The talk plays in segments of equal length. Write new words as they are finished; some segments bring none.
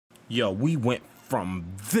Yo, we went from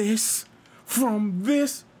this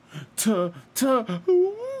to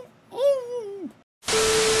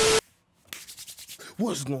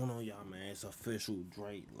what's going on, y'all, man? It's official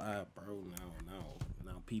Dre live, bro.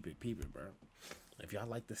 Now, peep it, bro. If y'all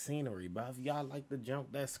like the scenery, bro, if y'all like the junk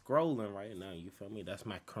that's scrolling right now, you feel me? That's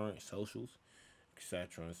my current socials,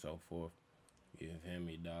 etc. and so forth. You feel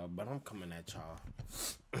me, dog? But I'm coming at y'all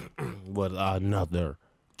with another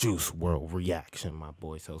JuiceWRLD reaction, my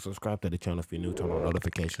boy. So subscribe to the channel if you're new, turn on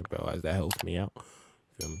notifications, bro, as that helps me out. You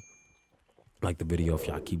feel me? Like the video if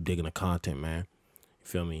y'all keep digging the content, man. You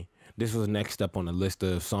feel me? This was next up on the list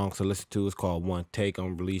of songs to listen to. It's called One Take,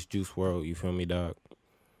 Unreleased, JuiceWRLD. You feel me, dog?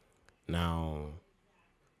 Now,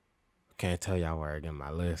 can't tell y'all where I get my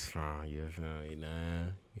list from. You feel me,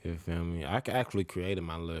 man? You feel me? I actually created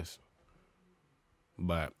my list,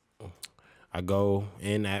 but I go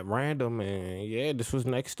in at random, and yeah, this was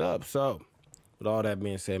next up. So, with all that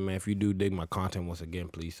being said, man, if you do dig my content, once again,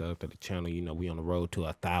 please sub to the channel. You know, we on the road to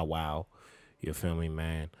 1,000. You feel me,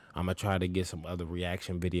 man? I'm going to try to get some other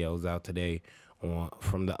reaction videos out today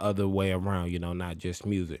from the other way around, you know, not just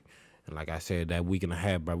music. And like I said, that week and a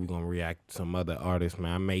half, bro, we're going to react to some other artists,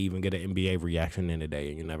 man. I may even get an NBA reaction in today,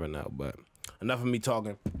 and you never know. But enough of me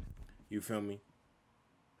talking. You feel me?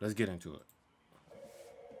 Let's get into it.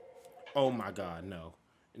 Oh, my God, no.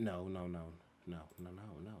 No. Don't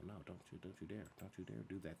you dare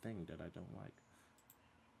do that thing that I don't like.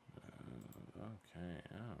 Okay,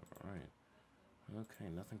 all right. Okay,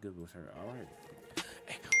 nothing good with her. All right.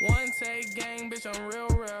 One take gang, bitch, I'm real.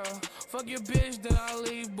 Fuck your bitch, then I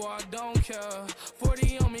leave, boy, I don't care.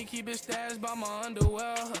 40 on me, keep it stashed by my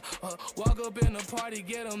underwear. Walk up in the party,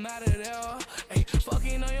 get them out of there. Hey,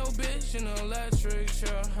 fucking on your bitch in an electric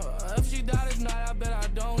chair. If she died, if not, I bet I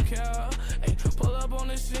don't care. Hey, pull up on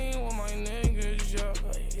the scene with my niggas, yeah.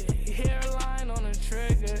 Hairline on the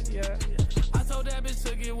trigger, yeah. I told that bitch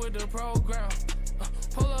to get with the program.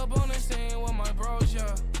 Pull up on the scene with my bros,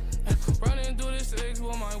 yeah. Running through the six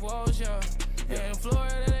with my walls, yeah. In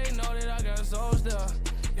Florida, they know that I got souls there.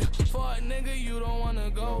 Yeah. For a nigga, you don't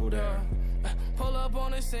wanna go there. Pull up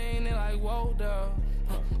on the scene, they like, whoa, there.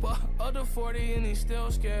 But other 40 and he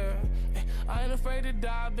still scared. I ain't afraid to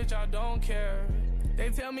die, bitch, I don't care. They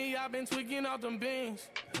tell me I've been tweaking out them beans.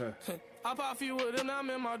 I pop few with them, I'm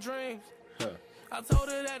in my dreams. I told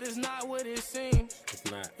her that it's not what it seems. It's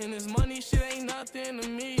not. And this money shit ain't nothing to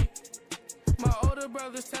me. My older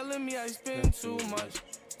brother's telling me I spend too much.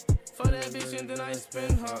 For that bitch and then I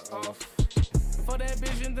spin her off. For that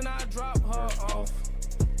bitch and then I drop her off.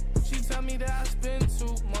 She tell me that I spend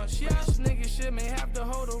too much. Yeah, nigga shit may have to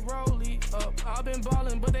hold a rollie up. I've been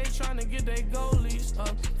ballin', but they tryna get their goalies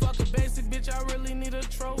up. Fuck a basic bitch, I really need a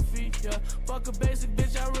trophy, yeah. Fuck a basic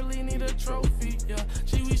bitch, I really need a trophy, yeah.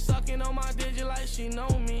 She be sucking on my digit like she know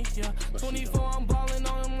me, yeah. 24, I'm ballin'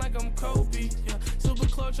 on him like I'm Kobe, yeah. Super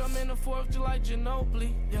clutch, I'm in the 4th July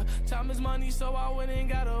Ginobili, yeah. Time is money, so I went and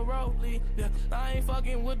got a rollie, yeah. I ain't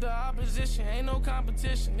fucking with the opposition, ain't no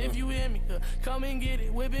competition. If you hear me, come and get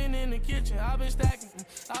it, whipping in the kitchen. I've been stacking,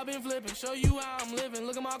 I've been flipping, show you how I'm living.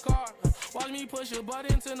 Look at my car, watch me push a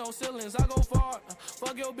button to no ceilings. I go far,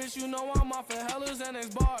 fuck your bitch, you know I'm off of Hellas and X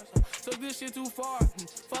bars. Took this shit too far,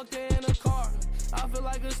 fucked her in a car. I feel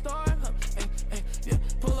like a star, yeah.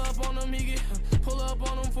 Pull up on them, pull up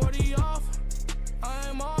on them 40 off. I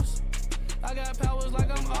am awesome. I got powers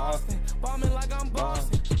like I'm Austin, bombing like I'm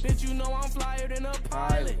Boston. Bitch, you know I'm flyer than a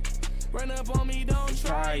pilot. Run up on me, don't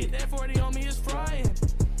try it. That 40 on me is frying.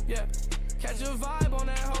 Yeah, catch a vibe on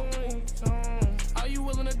that hoe. Are you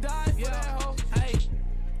willing to die for that hoe? Hey,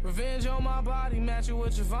 revenge on my body, matching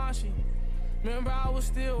with Givenchy. Remember I was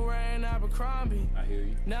still wearing Abercrombie. I hear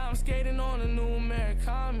you. Now I'm skating on a new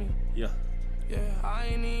Americami. Yeah. Yeah, I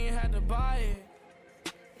ain't even had to buy it.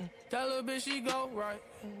 That little bitch, she go right.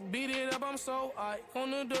 Beat it up, I'm so high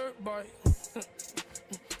on the dirt bike.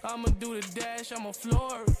 I'ma do the dash, I'ma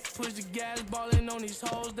floor it. Push the gas, ballin' on these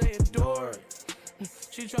hoes, they adore it.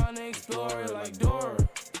 She tryna explore it like Dora.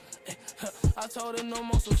 I told her no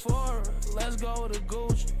more Sephora. Let's go to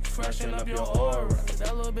Gucci, freshen up your aura.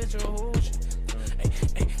 That little bitch a hoochie.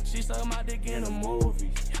 She sucked my dick in a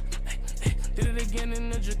movie. Did it again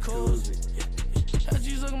in the jacuzzi.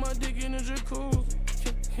 She sucked my dick in the jacuzzi.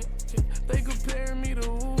 They comparing me to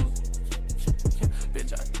Uzi.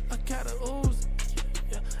 Bitch, I got a Uzi.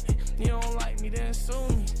 You don't like me, then sue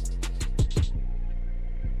me.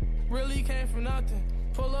 Really came from nothing.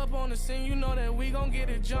 Pull up on the scene, you know that we gon' get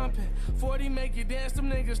it jumping. 40 make you dance, them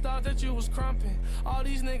niggas thought that you was crumping. All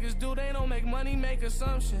these niggas do, they don't make money, make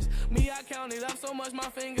assumptions. Me, I count it up so much my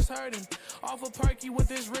fingers hurting. Off a perky with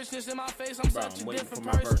this richness in my face, I'm such a different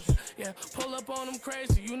person. Yeah, pull up on them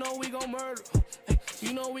crazy, you know we gon' murder.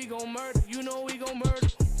 You know we gon' murder, you know we gon' murder.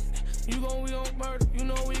 We gon' murder, you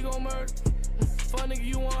know we gon' murder. Fuck nigga,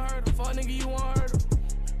 you want hurt, fuck nigga, you want hurt.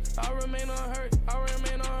 I remain unhurt, I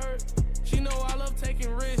remain unhurt. She know I love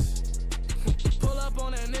taking risks. Pull up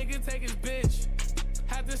on that nigga, take his bitch.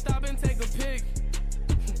 Had to stop and take a pic.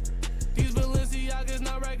 These Balenciagas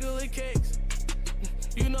not regular kicks.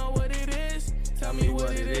 You know what it is? Tell me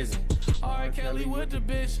what it isn't. R. Kelly with the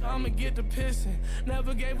bitch, I'ma get the pissin'.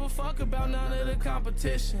 Never gave a fuck about none of the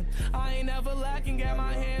competition. I ain't never lacking, got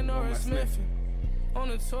my hand or a Smithin'. On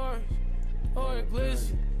a Taurus or a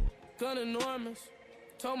Glizzy. Gun enormous.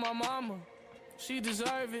 Told my mama, she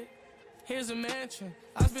deserve it. Here's a mansion.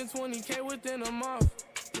 I spent 20K within a month.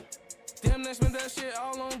 Damn, they spent that shit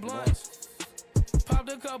all on blunts.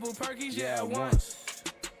 Popped a couple perkies, yeah, at once.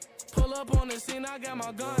 Pull up on the scene, I got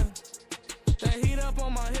my gun. That heat up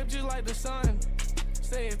on my hip just like the sun.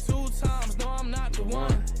 Say it 2 times, no, I'm not the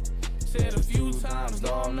one. Say it a few times,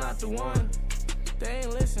 no, I'm not the one. They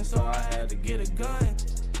ain't listen, so I had to get a gun.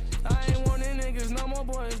 I ain't warning niggas no more,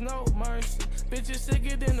 boys, no mercy. Bitches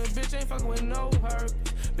sicker than a bitch, ain't fucking with no hurt.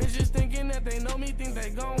 Bitches thinking that they know me, think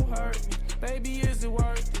they gon' hurt me. Baby, is it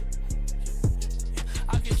worth it?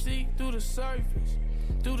 I can see through the surface,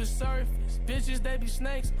 through the surface. Bitches, they be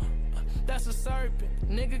snakes, that's a serpent.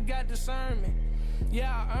 Nigga got discernment,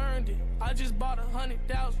 yeah, I earned it. I just bought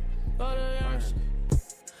 100,000 of the earns.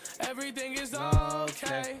 Everything is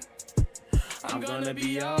okay, I'm gonna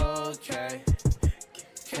be okay.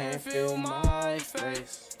 Can't feel my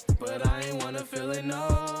face, but I ain't wanna feel it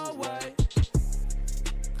no way.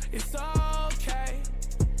 It's okay,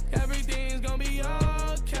 everything's gonna be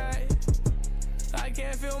okay. I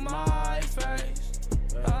can't feel my face,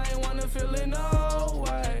 I ain't wanna feel it no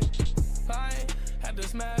way. I ain't had to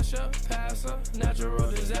smash up, pass up,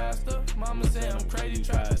 natural disaster. Mama say I'm crazy,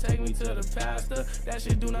 try to take me to the pastor. That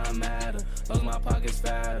shit do not matter, long my pockets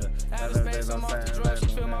fatter. Out of space, I'm off the drugs, you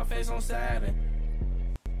feel my face on Saturn.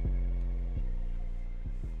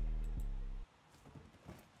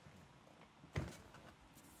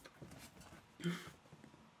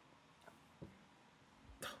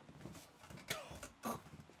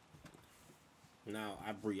 Now,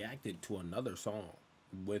 I've reacted to another song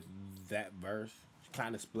with that verse.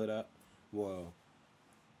 Kind of split up. Well,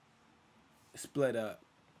 split up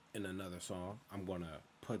in another song. I'm going to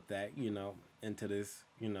put that, you know, into this,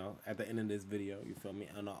 you know, at the end of this video. You feel me?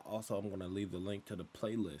 And also, I'm going to leave the link to the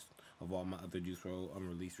playlist of all my other JuiceWRLD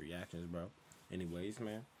unreleased reactions, bro. Anyways,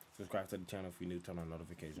 man, subscribe to the channel if you're new. Turn on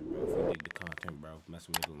notifications, bro. If you dig the content, bro, mess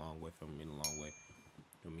with me the long way. Feel me the long way.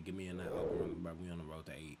 Feel me? Get me in that algorithm, bro. We on the road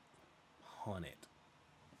to 800.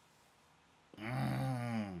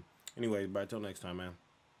 Anyways, bro, till next time, man.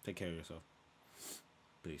 Take care of yourself.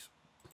 Peace.